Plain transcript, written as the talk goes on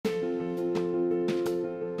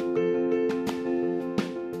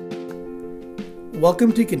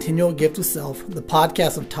Welcome to Continual Gift of Self, the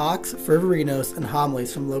podcast of talks, fervorinos, and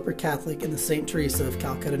homilies from Loper Catholic and the St. Teresa of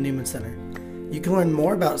Calcutta Newman Center. You can learn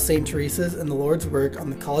more about St. Teresa's and the Lord's work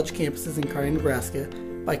on the college campuses in Kearney, Nebraska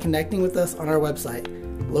by connecting with us on our website,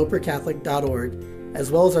 lopercatholic.org,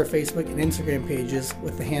 as well as our Facebook and Instagram pages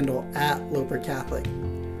with the handle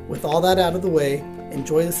 @LoperCatholic. With all that out of the way,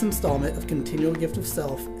 enjoy this installment of Continual Gift of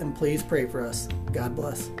Self, and please pray for us. God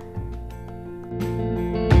bless.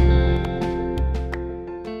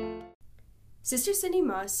 Sister Cindy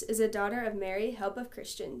Moss is a daughter of Mary, Help of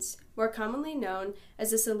Christians, more commonly known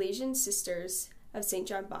as the Salesian Sisters of St.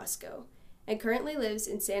 John Bosco, and currently lives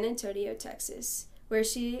in San Antonio, Texas, where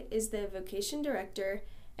she is the vocation director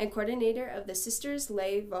and coordinator of the Sisters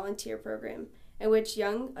Lay Volunteer Program, in which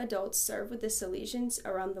young adults serve with the Salesians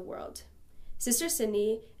around the world. Sister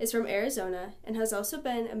Cindy is from Arizona and has also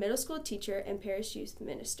been a middle school teacher and parish youth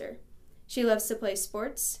minister. She loves to play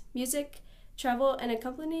sports, music, travel, and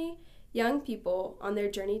accompany young people on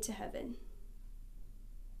their journey to heaven.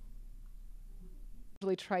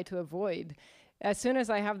 Really try to avoid. As soon as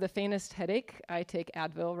I have the faintest headache, I take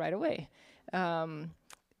Advil right away. I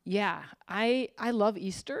love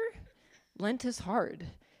Easter. Lent is hard.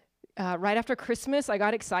 Right after Christmas, I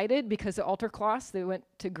got excited because the altar cloths, they went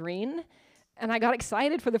to green. And I got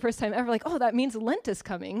excited for the first time ever, like, oh, that means Lent is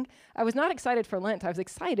coming. I was not excited for Lent. I was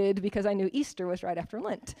excited because I knew Easter was right after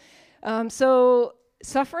Lent. So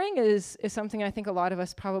suffering is something I think a lot of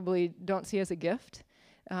us probably don't see as a gift.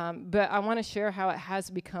 But I want to share how it has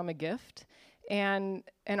become a gift. And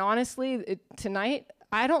honestly, tonight,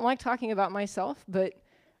 I don't like talking about myself, but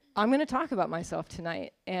I'm going to talk about myself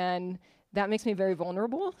tonight. And that makes me very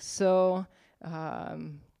vulnerable. So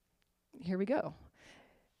here we go.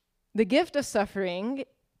 The gift of suffering,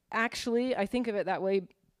 actually, I think of it that way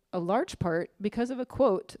a large part because of a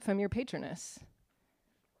quote from your patroness.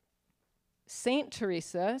 St.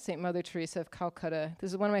 Teresa, St. Mother Teresa of Calcutta,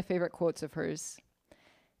 this is one of my favorite quotes of hers.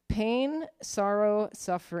 Pain, sorrow,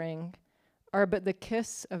 suffering are but the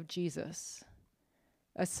kiss of Jesus,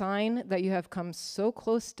 a sign that you have come so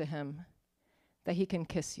close to him that he can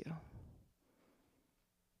kiss you.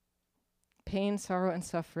 Pain, sorrow, and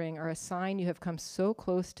suffering are a sign you have come so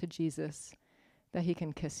close to Jesus that he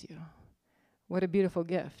can kiss you. What a beautiful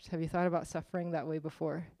gift. Have you thought about suffering that way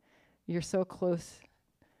before? You're so close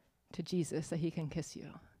to Jesus that he can kiss you.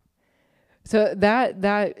 So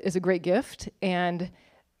that is a great gift. And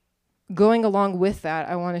going along with that,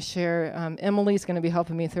 I want to share, Emily's going to be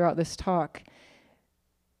helping me throughout this talk.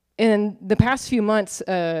 In the past few months,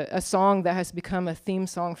 a song that has become a theme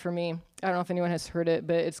song for me, I don't know if anyone has heard it,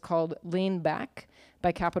 but it's called Lean Back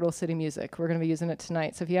by Capital City Music. We're going to be using it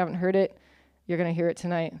tonight. So if you haven't heard it, you're going to hear it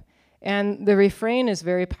tonight. And the refrain is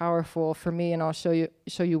very powerful for me, and I'll show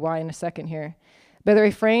you why in a second here. But the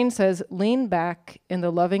refrain says, lean back in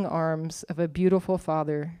the loving arms of a beautiful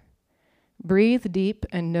Father. Breathe deep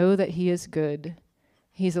and know that he is good.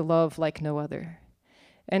 He's a love like no other.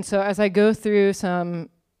 And so as I go through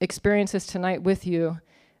some experiences tonight with you,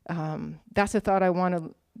 that's a thought I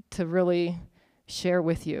want to really share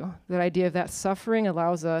with you. That idea of that suffering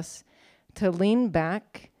allows us to lean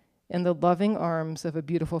back in the loving arms of a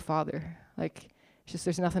beautiful Father. Like, it's just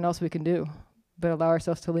there's nothing else we can do but allow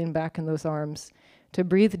ourselves to lean back in those arms, to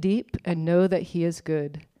breathe deep and know that he is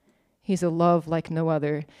good. He's a love like no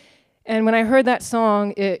other. And when I heard that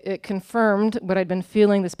song, it confirmed what I'd been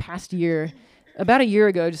feeling this past year. About a year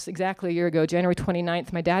ago, just exactly a year ago, January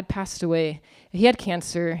 29th, my dad passed away. He had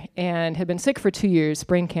cancer and had been sick for 2 years,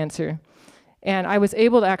 brain cancer. And I was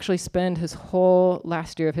able to actually spend his whole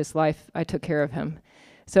last year of his life, I took care of him.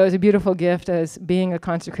 So it was a beautiful gift as being a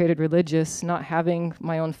consecrated religious, not having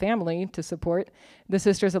my own family to support. The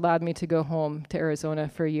sisters allowed me to go home to Arizona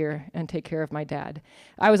for a year and take care of my dad.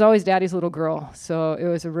 I was always daddy's little girl, so it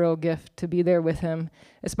was a real gift to be there with him,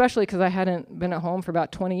 especially because I hadn't been at home for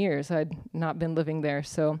about 20 years. I'd not been living there.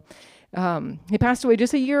 So he passed away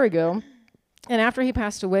just a year ago. And after he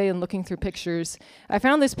passed away and looking through pictures, I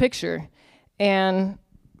found this picture. And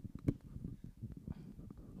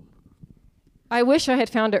I wish I had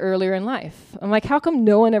found it earlier in life. I'm like, how come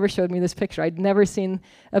no one ever showed me this picture? I'd never seen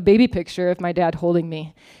a baby picture of my dad holding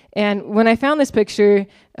me. And when I found this picture,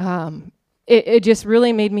 it just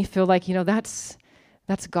really made me feel like, that's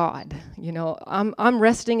God. I'm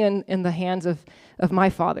resting in the hands of my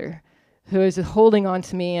Father, who is holding on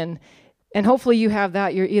to me. And hopefully you have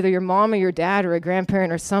that. You're either your mom or your dad or a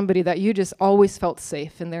grandparent or somebody that you just always felt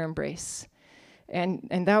safe in their embrace. And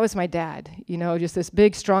that was my dad, just this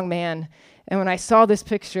big, strong man. And when I saw this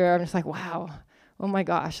picture, I'm just like, wow, oh my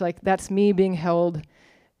gosh, like that's me being held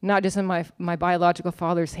not just in my biological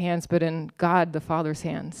father's hands, but in God the Father's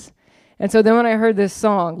hands. And so then when I heard this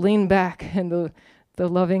song, Lean Back in the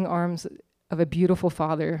loving arms of a beautiful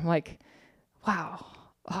Father, I'm like, wow,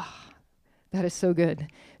 that is so good.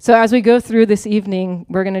 So as we go through this evening,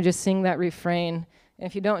 we're going to just sing that refrain. And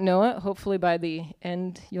if you don't know it, hopefully by the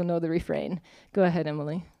end, you'll know the refrain. Go ahead,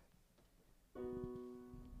 Emily.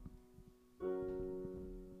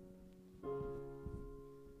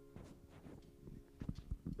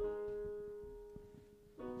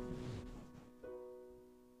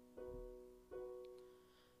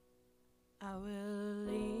 I will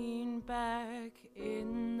lean back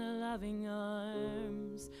in the loving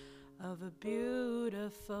arms of a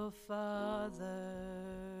beautiful Father.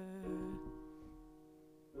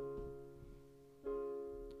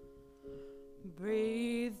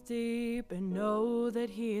 Breathe deep and know that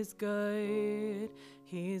He is good.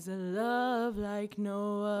 He's a love like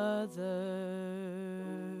no other.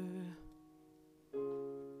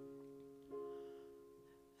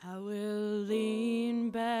 I will lean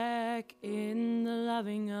back in the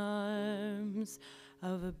loving arms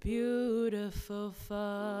of a beautiful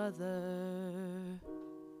Father.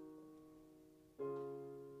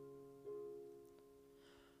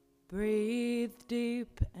 Breathe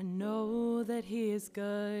deep and know that He is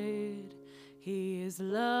good. He is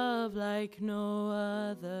love like no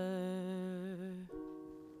other.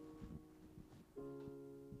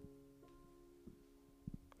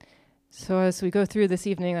 So as we go through this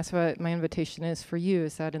evening, that's what my invitation is for you,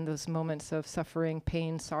 is that in those moments of suffering,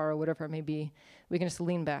 pain, sorrow, whatever it may be, we can just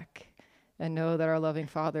lean back and know that our loving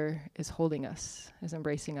Father is holding us, is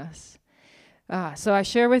embracing us. So I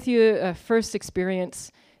share with you a first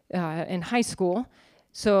experience in high school.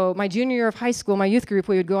 So my junior year of high school, my youth group,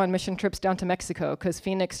 we would go on mission trips down to Mexico, because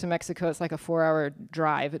Phoenix to Mexico is like a 4-hour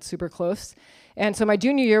drive. It's super close. And so my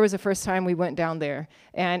junior year was the first time we went down there,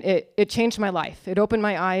 and it changed my life. It opened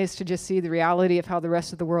my eyes to just see the reality of how the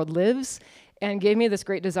rest of the world lives, and gave me this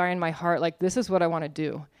great desire in my heart, like, this is what I want to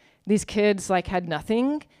do. These kids like had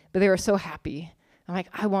nothing, but they were so happy. I'm like,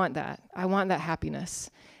 I want that. I want that happiness.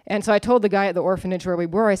 And so I told the guy at the orphanage where we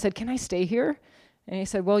were, I said, can I stay here? And he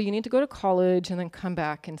said, well, you need to go to college and then come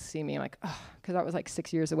back and see me. I'm like, oh, because that was like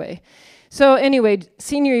 6 years away. So anyway,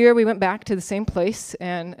 senior year, we went back to the same place,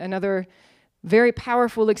 and another very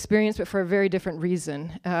powerful experience, but for a very different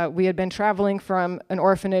reason. We had been traveling from an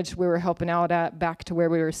orphanage we were helping out at back to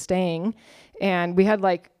where we were staying. And we had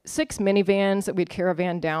like 6 minivans that we'd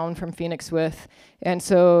caravan down from Phoenix with. And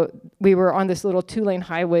so we were on this little 2-lane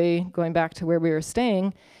highway going back to where we were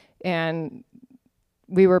staying. And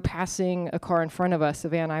we were passing a car in front of us, the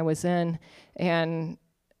van I was in, and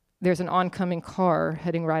there's an oncoming car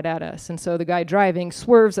heading right at us. And so the guy driving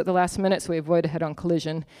swerves at the last minute, so we avoid a head-on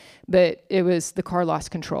collision. But the car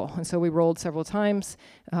lost control. And so we rolled several times.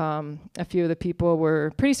 A few of the people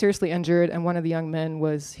were pretty seriously injured, and one of the young men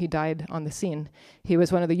he died on the scene. He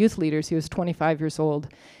was one of the youth leaders. He was 25 years old.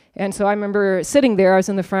 And so I remember sitting there, I was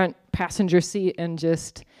in the front passenger seat, and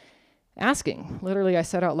just asking. Literally, I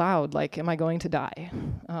said out loud, like, am I going to die?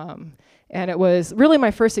 And it was really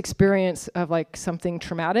my first experience of like something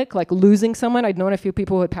traumatic, like losing someone. I'd known a few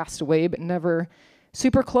people who had passed away, but never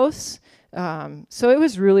super close. So it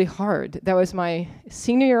was really hard. That was my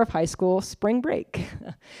senior year of high school, spring break.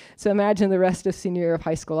 So imagine the rest of senior year of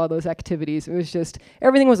high school, all those activities. It was just,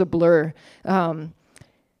 everything was a blur. And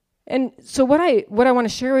so what I want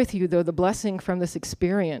to share with you, though, the blessing from this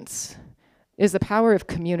experience is the power of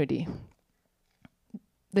community.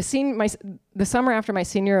 The summer after my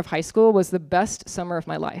senior year of high school was the best summer of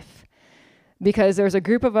my life, because there was a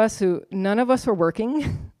group of us who none of us were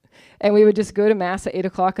working, and we would just go to mass at 8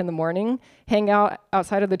 o'clock in the morning, hang out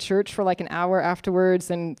outside of the church for like an hour afterwards,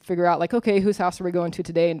 and figure out like, okay, whose house are we going to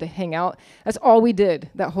today, and to hang out. That's all we did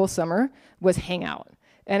that whole summer, was hang out,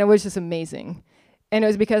 and it was just amazing. And it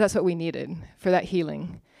was because that's what we needed for that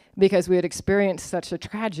healing, because we had experienced such a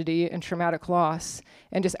tragedy and traumatic loss,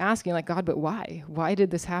 and just asking like, God, but why? Why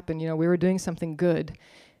did this happen? You know, we were doing something good.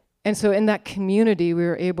 And so in that community, we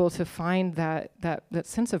were able to find that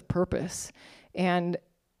sense of purpose. And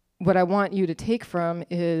what I want you to take from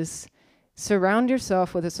is surround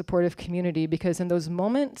yourself with a supportive community, because in those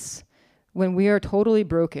moments when we are totally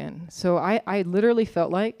broken, so I literally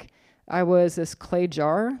felt like I was this clay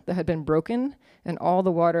jar that had been broken and all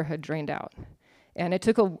the water had drained out. And it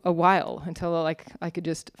took a while until like I could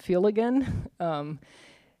just feel again.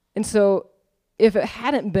 And so if it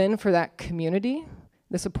hadn't been for that community,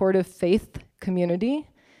 the supportive faith community,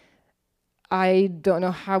 I don't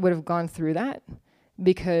know how I would have gone through that,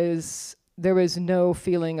 because there was no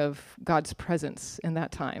feeling of God's presence in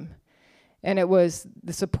that time. And it was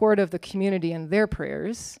the support of the community and their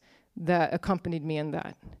prayers that accompanied me in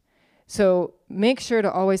that. So make sure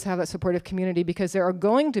to always have that supportive community, because there are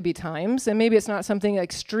going to be times, and maybe it's not something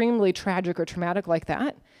extremely tragic or traumatic like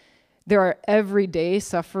that. There are everyday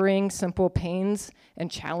suffering, simple pains,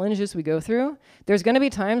 and challenges we go through. There's going to be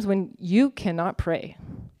times when you cannot pray,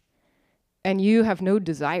 and you have no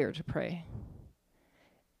desire to pray.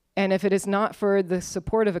 And if it is not for the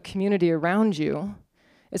support of a community around you,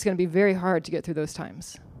 it's going to be very hard to get through those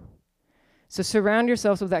times. So surround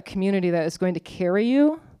yourselves with that community that is going to carry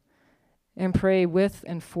you and pray with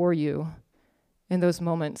and for you in those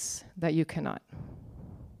moments that you cannot.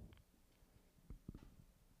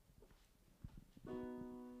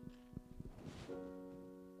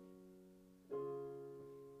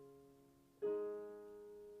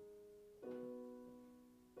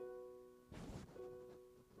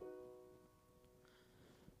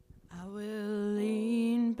 I will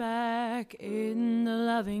lean back in the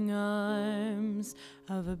loving arms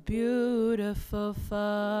of a beautiful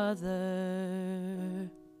Father.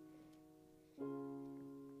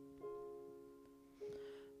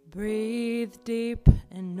 Breathe deep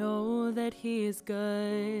and know that He is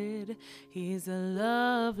good. He's a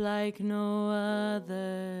love like no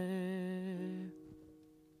other.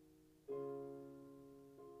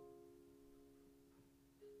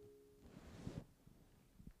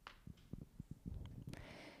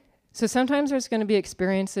 So sometimes there's going to be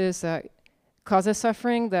experiences that cause us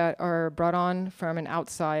suffering that are brought on from an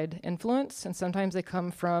outside influence, and sometimes they come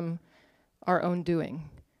from our own doing.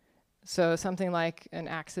 So something like an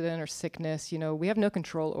accident or sickness, we have no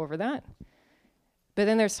control over that. But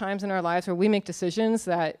then there's times in our lives where we make decisions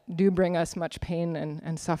that do bring us much pain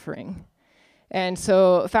and suffering. And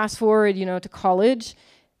so fast forward, to college,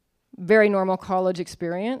 very normal college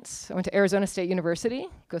experience. I went to Arizona State University,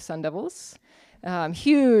 go Sun Devils.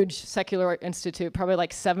 Huge secular institute, probably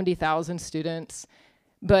like 70,000 students.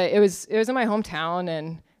 But it was in my hometown,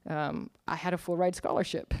 and I had a full ride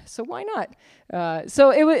scholarship, so why not? So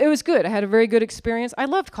it was good. I had a very good experience. I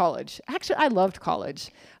loved college. Actually, I loved college.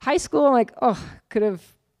 High school, could have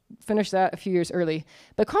finished that a few years early.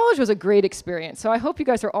 But college was a great experience. So I hope you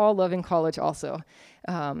guys are all loving college also.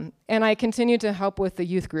 And I continued to help with the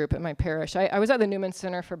youth group at my parish. I was at the Newman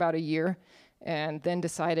Center for about a year, and then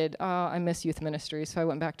decided, I miss youth ministry, so I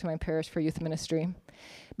went back to my parish for youth ministry.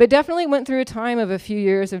 But definitely went through a time of a few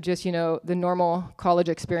years of just, the normal college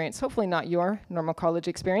experience. Hopefully not your normal college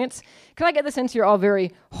experience, because I get the sense you're all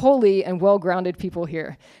very holy and well-grounded people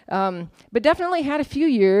here. But definitely had a few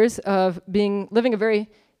years of living a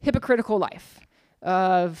very hypocritical life,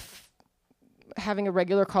 of having a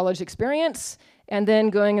regular college experience, and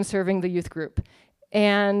then going and serving the youth group.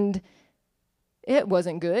 And it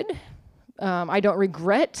wasn't good. I don't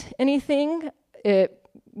regret anything. It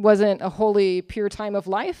wasn't a holy, pure time of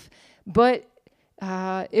life, but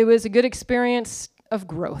it was a good experience of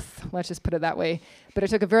growth, let's just put it that way. But it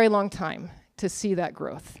took a very long time to see that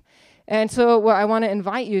growth. And so what I want to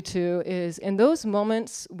invite you to is, in those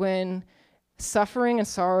moments when suffering and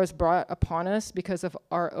sorrow is brought upon us because of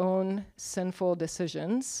our own sinful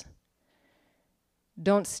decisions,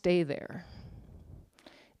 don't stay there.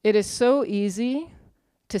 It is so easy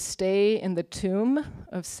to stay in the tomb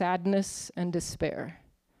of sadness and despair.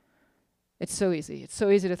 It's so easy. It's so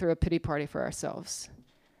easy to throw a pity party for ourselves.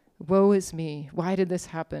 Woe is me. Why did this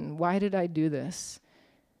happen? Why did I do this?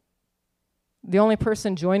 The only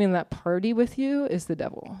person joining that party with you is the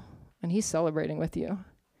devil, and he's celebrating with you.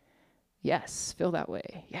 Yes, feel that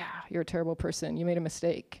way. Yeah, you're a terrible person. You made a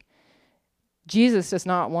mistake. Jesus does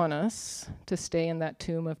not want us to stay in that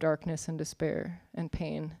tomb of darkness and despair and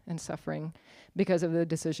pain and suffering because of the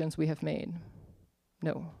decisions we have made.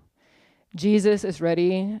 No. Jesus is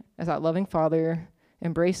ready, as that loving Father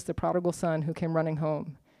embraced the prodigal son who came running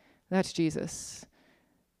home. That's Jesus.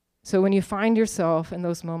 So when you find yourself in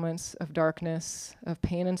those moments of darkness, of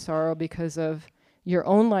pain and sorrow because of your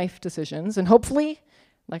own life decisions, and hopefully,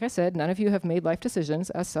 like I said, none of you have made life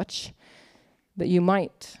decisions as such, but you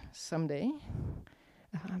might someday,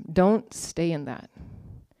 don't stay in that,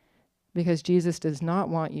 because Jesus does not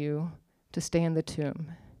want you to stay in the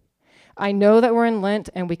tomb. I know that we're in Lent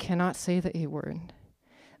and we cannot say the A word,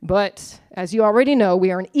 but as you already know,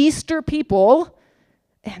 we are an Easter people,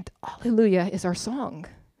 and Alleluia is our song.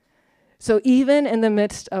 So even in the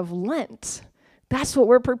midst of Lent, that's what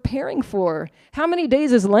we're preparing for. How many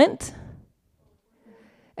days is Lent?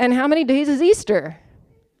 And how many days is Easter?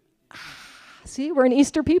 See, we're an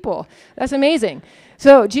Easter people. That's amazing.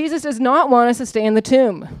 So Jesus does not want us to stay in the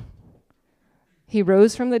tomb. He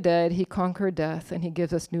rose from the dead, he conquered death, and he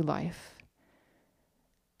gives us new life.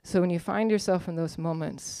 So when you find yourself in those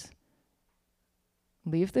moments,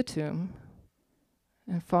 leave the tomb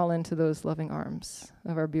and fall into those loving arms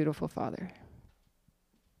of our beautiful Father.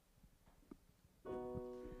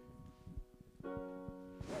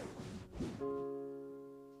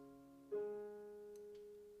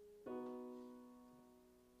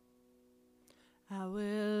 I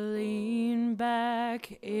will lean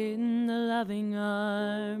back in the loving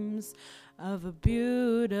arms of a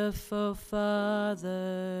beautiful Father.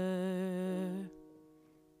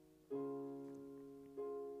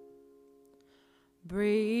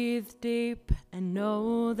 Breathe deep and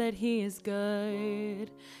know that He is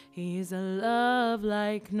good. He's a love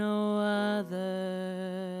like no other.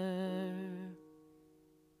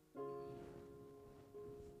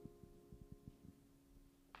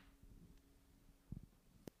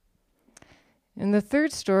 And the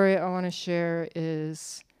third story I want to share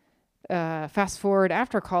is fast forward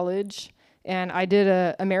after college, and I did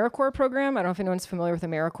a AmeriCorps program. I don't know if anyone's familiar with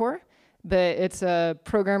AmeriCorps, but it's a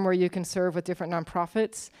program where you can serve with different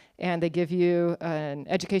nonprofits, and they give you an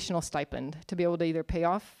educational stipend to be able to either pay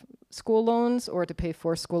off school loans or to pay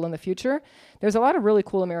for school in the future. There's a lot of really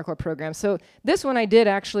cool AmeriCorps programs. So this one I did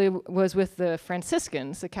actually was with the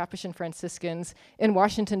Franciscans, the Capuchin Franciscans in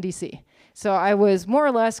Washington, D.C. So I was more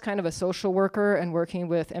or less kind of a social worker and working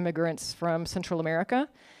with immigrants from Central America.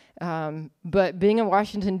 But being in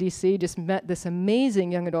Washington, D.C., just met this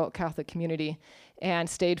amazing young adult Catholic community and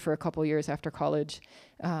stayed for a couple years after college.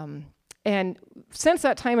 And since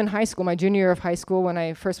that time in high school, my junior year of high school, when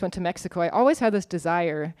I first went to Mexico, I always had this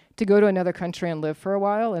desire to go to another country and live for a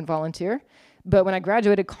while and volunteer. But when I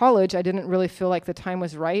graduated college, I didn't really feel like the time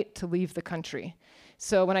was right to leave the country.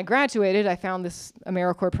 So when I graduated, I found this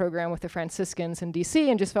AmeriCorps program with the Franciscans in DC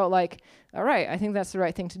and just felt like, all right, I think that's the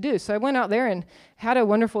right thing to do. So I went out there and had a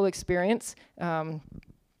wonderful experience.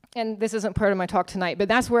 And this isn't part of my talk tonight, but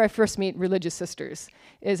that's where I first meet religious sisters,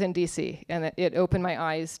 is in DC. And it opened my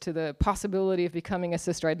eyes to the possibility of becoming a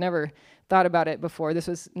sister. I'd never thought about it before. This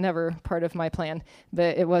was never part of my plan,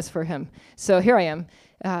 but it was for him. So here I am.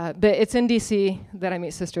 But it's in DC that I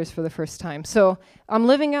meet sisters for the first time. So I'm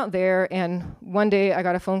living out there, and one day I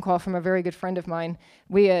got a phone call from a very good friend of mine.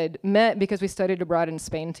 We had met because we studied abroad in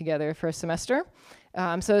Spain together for a semester.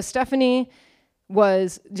 So Stephanie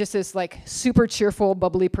was just this like super cheerful,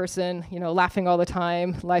 bubbly person, you know, laughing all the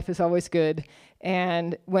time. Life is always good.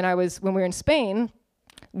 And when we were in Spain,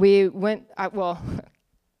 we went, I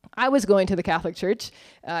was going to the Catholic Church.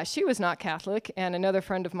 She was not Catholic, and another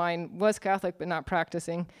friend of mine was Catholic but not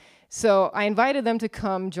practicing. So I invited them to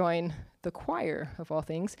come join the choir, of all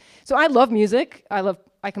things. So I love music.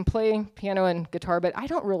 I can play piano and guitar, but I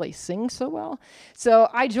don't really sing so well. So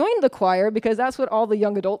I joined the choir because that's what all the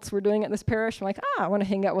young adults were doing at this parish. I'm like, I want to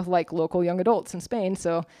hang out with like local young adults in Spain.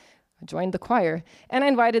 So I joined the choir, and I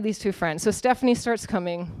invited these two friends. So Stephanie starts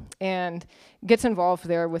coming and gets involved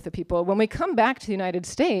there with the people. When we come back to the United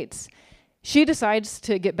States, she decides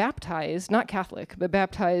to get baptized, not Catholic, but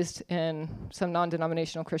baptized in some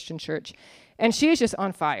non-denominational Christian church. And she's just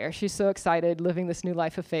on fire. She's so excited, living this new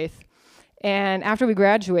life of faith. And after we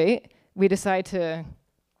graduate, we decide to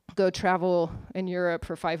go travel in Europe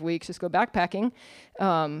for 5 weeks, just go backpacking.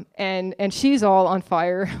 And she's all on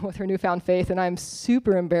fire with her newfound faith, and I'm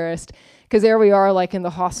super embarrassed because there we are like in the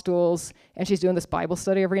hostels, and she's doing this Bible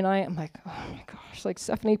study every night. I'm like, oh my gosh, like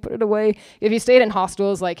Stephanie, put it away. If you stayed in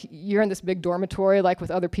hostels, like you're in this big dormitory like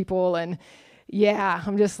with other people, and yeah,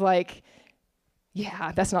 I'm just like,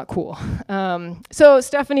 yeah, that's not cool. So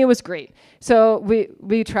Stephanie was great. So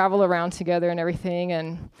we travel around together and everything,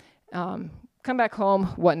 and come back home,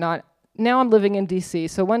 whatnot. Now I'm living in DC.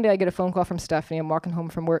 So one day I get a phone call from Stephanie. I'm walking home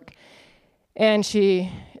from work, and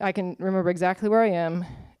I can remember exactly where I am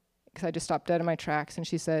because I just stopped dead in my tracks. And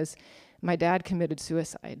she says, "My dad committed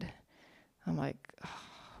suicide." I'm like, oh,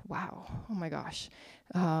 wow, oh my gosh.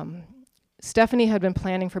 Stephanie had been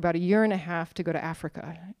planning for about 1.5 years to go to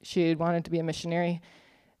Africa. She had wanted to be a missionary,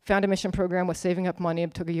 found a mission program, was saving up money.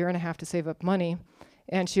 It took 1.5 years to save up money,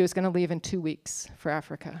 and she was going to leave in 2 weeks for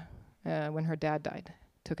Africa when her dad died,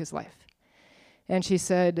 took his life. And she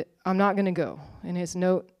said, "I'm not going to go." In his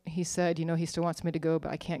note, he said, "You know, he still wants me to go,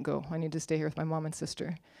 but I can't go. I need to stay here with my mom and sister."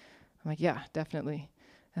 I'm like, yeah, definitely.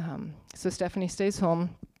 So Stephanie stays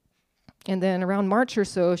home. And then around March or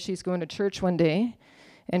so, she's going to church one day,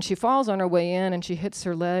 and she falls on her way in, and she hits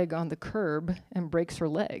her leg on the curb and breaks her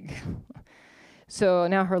leg. So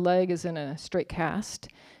now her leg is in a straight cast.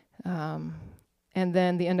 And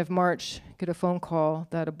then the end of March, get a phone call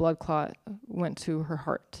that a blood clot went to her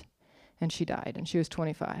heart, and she died, and she was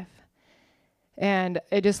 25. And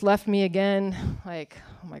it just left me again like,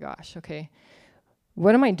 oh my gosh, okay,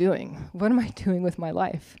 what am I doing? What am I doing with my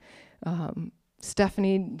life?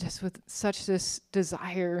 Stephanie just with such this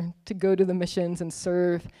desire to go to the missions and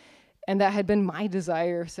serve. And that had been my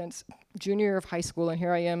desire since junior year of high school. And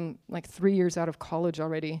here I am like 3 years out of college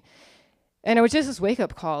already. And it was just this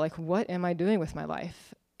wake-up call, like, what am I doing with my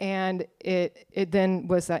life? And it then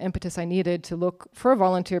was that impetus I needed to look for a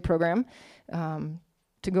volunteer program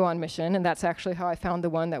to go on mission. And that's actually how I found the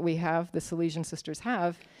one that we have, the Salesian Sisters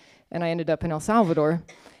have. And I ended up in El Salvador.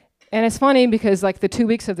 And it's funny because like the 2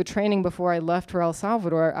 weeks of the training before I left for El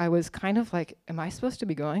Salvador, I was kind of like, am I supposed to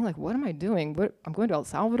be going? Like, what am I doing? I'm going to El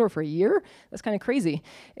Salvador for a year? That's kind of crazy.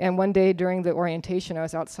 And one day during the orientation, I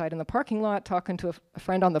was outside in the parking lot talking to a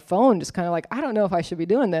friend on the phone, just kind of like, I don't know if I should be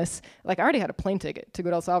doing this. Like, I already had a plane ticket to go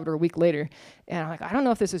to El Salvador a week later. And I'm like, I don't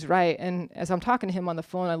know if this is right. And as I'm talking to him on the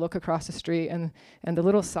phone, I look across the street and the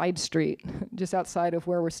little side street just outside of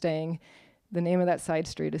where we're staying, the name of that side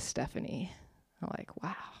street is Stephanie. I'm like,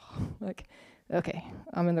 wow. Like, okay,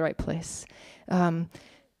 I'm in the right place.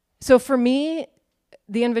 So for me,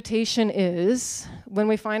 the invitation is when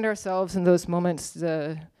we find ourselves in those moments,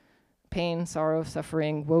 the pain, sorrow,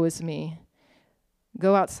 suffering, woe is me,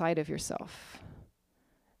 go outside of yourself.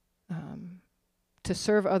 To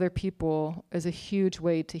serve other people is a huge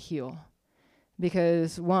way to heal.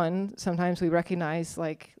 Because one, sometimes we recognize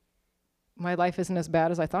like my life isn't as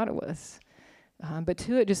bad as I thought it was. But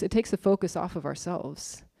two, it takes the focus off of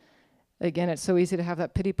ourselves. Again, it's so easy to have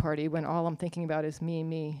that pity party when all I'm thinking about is me,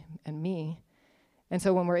 me, and me. And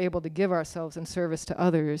so when we're able to give ourselves in service to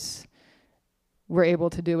others, we're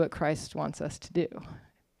able to do what Christ wants us to do,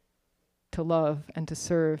 to love and to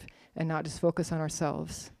serve and not just focus on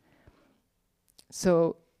ourselves.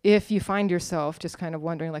 So if you find yourself just kind of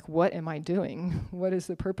wondering, like, what am I doing? What is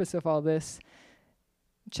the purpose of all this?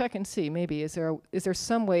 Check and see, maybe, is there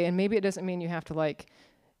some way, and maybe it doesn't mean you have to like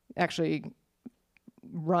actually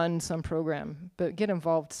run some program, but get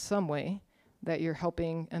involved some way that you're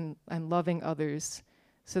helping and loving others,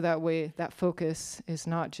 so that way that focus is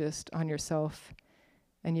not just on yourself,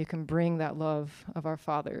 and you can bring that love of our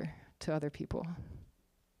Father to other people.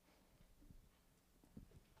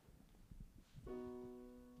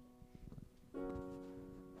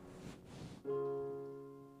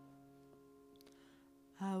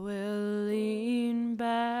 I will lean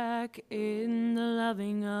back in the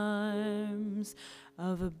loving arms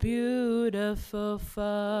of a beautiful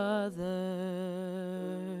Father.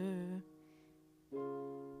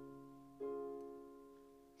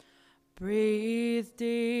 Breathe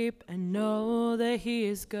deep and know that He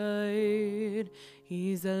is good.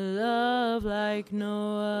 He's a love like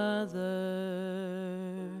no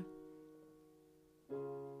other.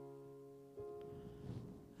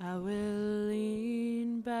 I will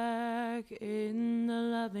lean back in the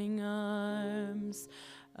loving arms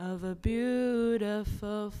of a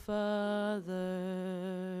beautiful Father.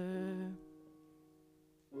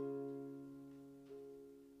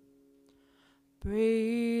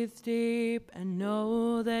 Breathe deep and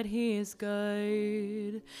know that He is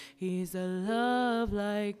good. He's a love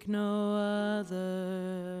like no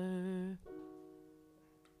other.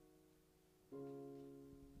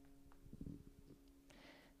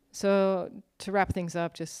 So to wrap things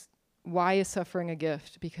up, just why is suffering a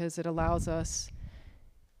gift? Because it allows us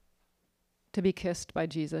to be kissed by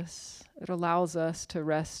Jesus. It allows us to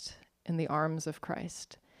rest in the arms of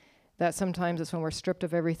Christ. That sometimes is when we're stripped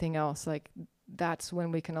of everything else. Like, that's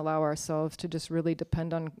when we can allow ourselves to just really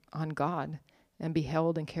depend on God and be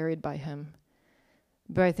held and carried by Him.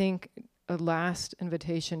 But I think a last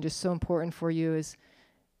invitation, just so important for you, is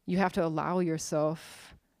you have to allow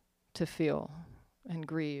yourself to feel and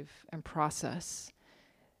grieve and process.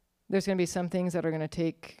 There's going to be some things that are going to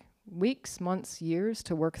take weeks, months, years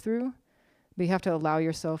to work through, but you have to allow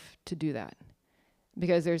yourself to do that.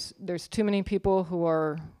 Because there's too many people who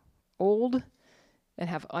are old and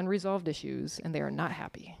have unresolved issues, and they are not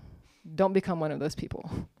happy. Don't become one of those people.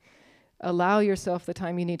 Allow yourself the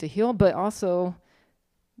time you need to heal, but also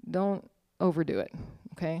don't overdo it,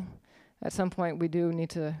 okay? At some point, we do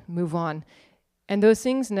need to move on. And those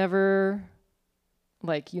things never,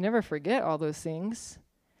 like, you never forget all those things,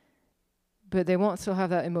 but they won't still have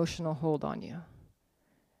that emotional hold on you.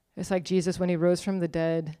 It's like Jesus, when He rose from the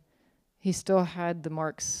dead, He still had the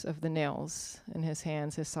marks of the nails in His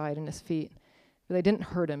hands, His side, and His feet. But they didn't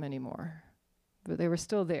hurt Him anymore. But they were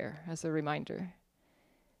still there as a reminder.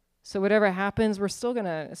 So whatever happens, it's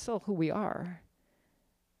still who we are.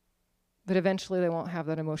 But eventually they won't have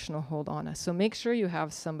that emotional hold on us. So make sure you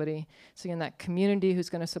have somebody, so in that community, who's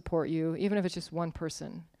going to support you, even if it's just one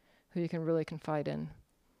person who you can really confide in.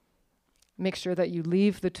 Make sure that you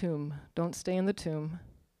leave the tomb. Don't stay in the tomb.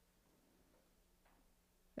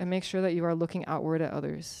 And make sure that you are looking outward at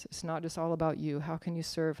others. It's not just all about you. How can you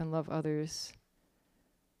serve and love others?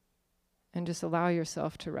 And just allow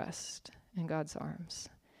yourself to rest in God's arms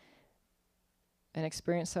and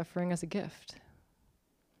experience suffering as a gift.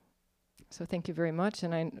 So thank you very much.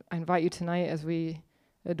 And I invite you tonight, as we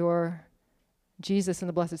adore Jesus in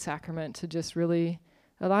the Blessed Sacrament, to just really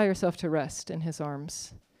allow yourself to rest in his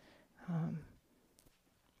arms.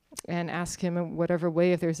 And ask him in whatever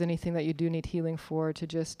way, if there's anything that you do need healing for, to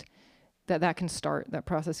just, that can start, that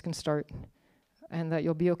process can start, and that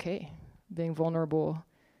you'll be okay being vulnerable,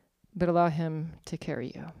 but allow him to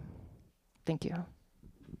carry you. Thank you.